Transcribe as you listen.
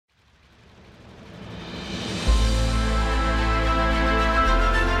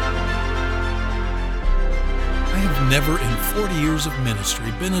never in 40 years of ministry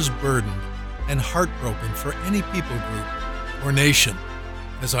been as burdened and heartbroken for any people group or nation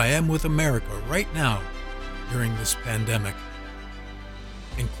as I am with America right now during this pandemic.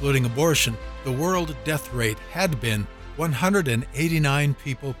 Including abortion, the world death rate had been 189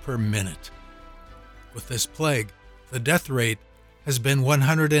 people per minute. With this plague, the death rate has been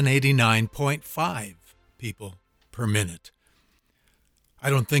 189.5 people per minute. I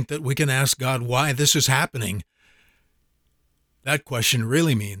don't think that we can ask God why this is happening. That question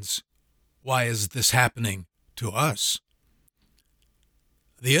really means, why is this happening to us?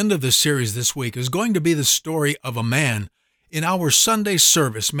 The end of this series this week is going to be the story of a man in our Sunday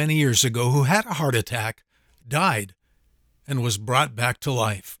service many years ago who had a heart attack, died, and was brought back to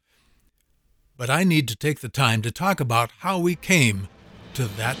life. But I need to take the time to talk about how we came to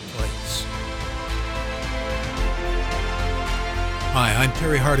that place. Hi, I'm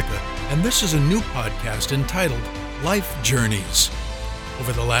Terry Hardica, and this is a new podcast entitled Life Journeys.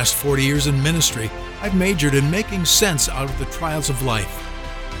 Over the last 40 years in ministry, I've majored in making sense out of the trials of life,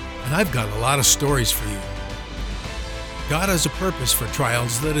 and I've got a lot of stories for you. God has a purpose for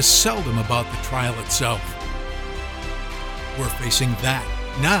trials that is seldom about the trial itself. We're facing that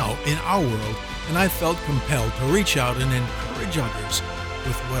now in our world, and I felt compelled to reach out and encourage others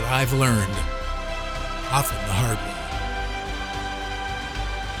with what I've learned, often the hard way.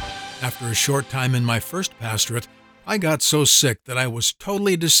 After a short time in my first pastorate, I got so sick that I was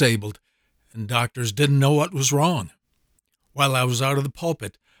totally disabled, and doctors didn't know what was wrong. While I was out of the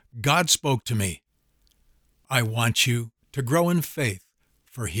pulpit, God spoke to me. I want you to grow in faith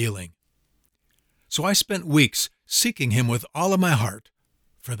for healing. So I spent weeks seeking Him with all of my heart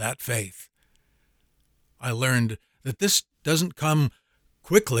for that faith. I learned that this doesn't come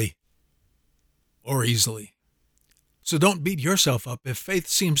quickly or easily. So don't beat yourself up if faith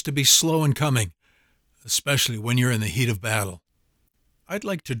seems to be slow in coming, especially when you're in the heat of battle. I'd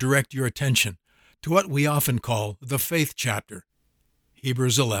like to direct your attention to what we often call the faith chapter,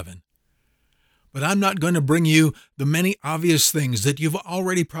 Hebrews 11. But I'm not going to bring you the many obvious things that you've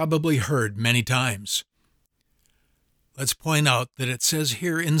already probably heard many times. Let's point out that it says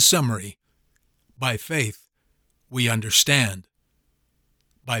here in summary, by faith we understand.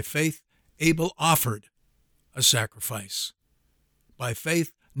 By faith Abel offered a sacrifice. By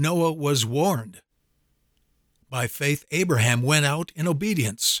faith Noah was warned. By faith Abraham went out in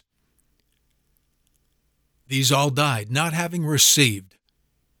obedience. These all died, not having received.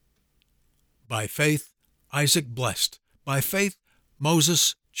 By faith Isaac blessed. By faith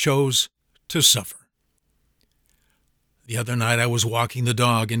Moses chose to suffer. The other night I was walking the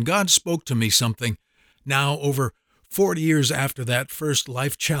dog, and God spoke to me something now over 40 years after that first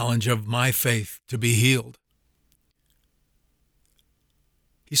life challenge of my faith to be healed.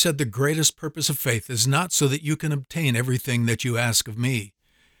 He said the greatest purpose of faith is not so that you can obtain everything that you ask of me.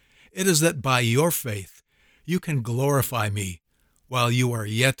 It is that by your faith you can glorify me while you are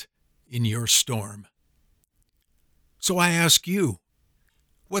yet in your storm. So I ask you,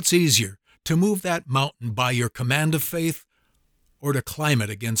 what's easier, to move that mountain by your command of faith or to climb it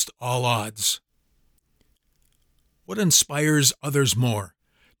against all odds? What inspires others more,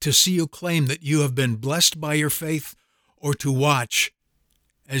 to see you claim that you have been blessed by your faith, or to watch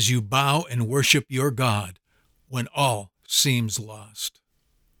as you bow and worship your God when all seems lost?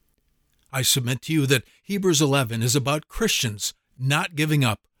 I submit to you that Hebrews 11 is about Christians not giving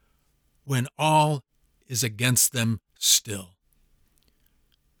up when all is against them still.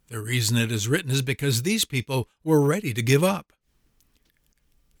 The reason it is written is because these people were ready to give up.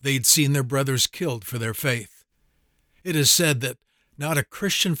 They'd seen their brothers killed for their faith. It is said that not a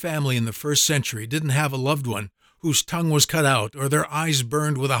Christian family in the first century didn't have a loved one whose tongue was cut out, or their eyes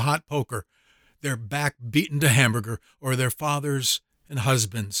burned with a hot poker, their back beaten to hamburger, or their fathers and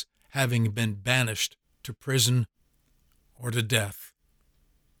husbands having been banished to prison or to death.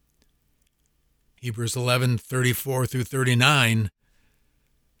 Hebrews 11:34 through 39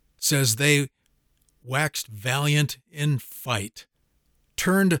 says they waxed valiant in fight,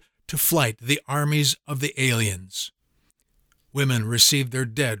 turned to flight the armies of the aliens. Women received their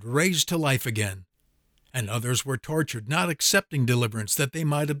dead raised to life again, and others were tortured, not accepting deliverance that they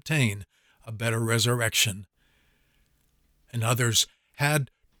might obtain a better resurrection. And others had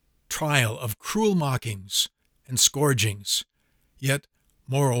trial of cruel mockings and scourgings, yet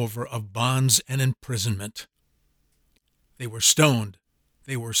moreover of bonds and imprisonment. They were stoned,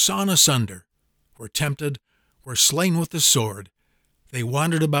 they were sawn asunder, were tempted, were slain with the sword. They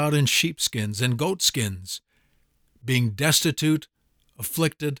wandered about in sheepskins and goatskins, being destitute,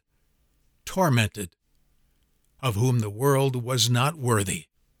 afflicted, tormented, of whom the world was not worthy.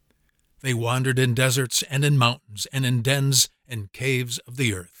 They wandered in deserts and in mountains and in dens and caves of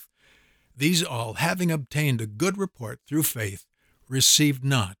the earth. These all, having obtained a good report through faith, received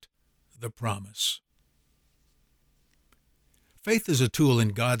not the promise. Faith is a tool in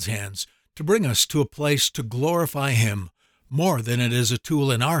God's hands to bring us to a place to glorify Him more than it is a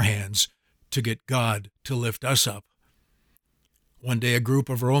tool in our hands to get God to lift us up. One day a group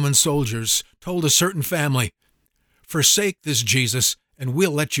of Roman soldiers told a certain family, "Forsake this Jesus and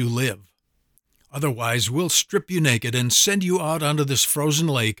we'll let you live. Otherwise we'll strip you naked and send you out onto this frozen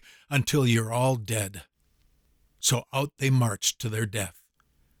lake until you're all dead." So out they marched to their death.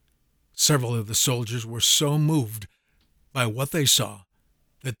 Several of the soldiers were so moved by what they saw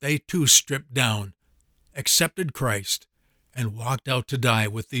that they too stripped down, accepted Christ, and walked out to die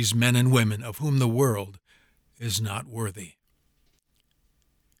with these men and women of whom the world is not worthy.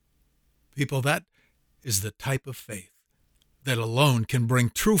 People, that is the type of faith that alone can bring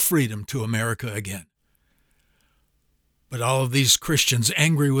true freedom to America again. But all of these Christians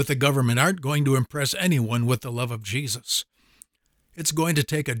angry with the government aren't going to impress anyone with the love of Jesus. It's going to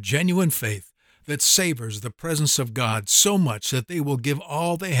take a genuine faith that savors the presence of God so much that they will give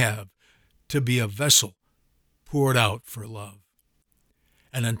all they have to be a vessel poured out for love.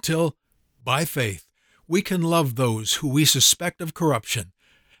 And until, by faith, we can love those who we suspect of corruption,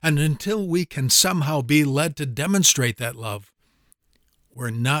 and until we can somehow be led to demonstrate that love, we're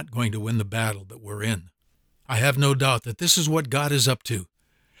not going to win the battle that we're in. I have no doubt that this is what God is up to.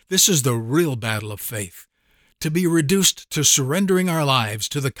 This is the real battle of faith, to be reduced to surrendering our lives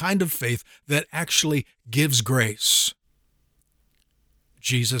to the kind of faith that actually gives grace.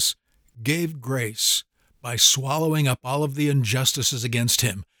 Jesus gave grace by swallowing up all of the injustices against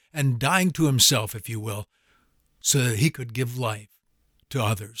him and dying to himself, if you will, so that he could give life to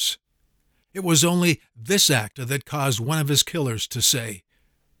others. It was only this act that caused one of his killers to say,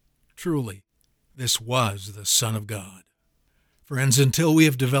 "Truly, this was the Son of God." Friends, until we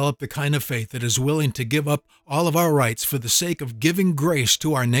have developed the kind of faith that is willing to give up all of our rights for the sake of giving grace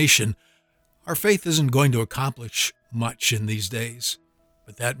to our nation, our faith isn't going to accomplish much in these days.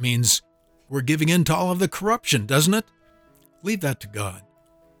 But that means we're giving in to all of the corruption, doesn't it? Leave that to God.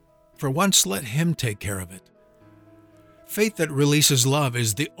 For once, let Him take care of it. Faith that releases love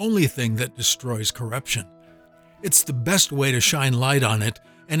is the only thing that destroys corruption. It's the best way to shine light on it,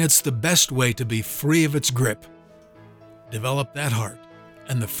 and it's the best way to be free of its grip. Develop that heart,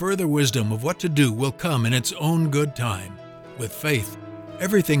 and the further wisdom of what to do will come in its own good time. With faith,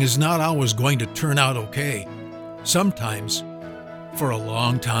 everything is not always going to turn out okay. Sometimes, for a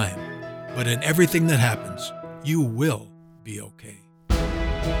long time. But in everything that happens, you will be okay.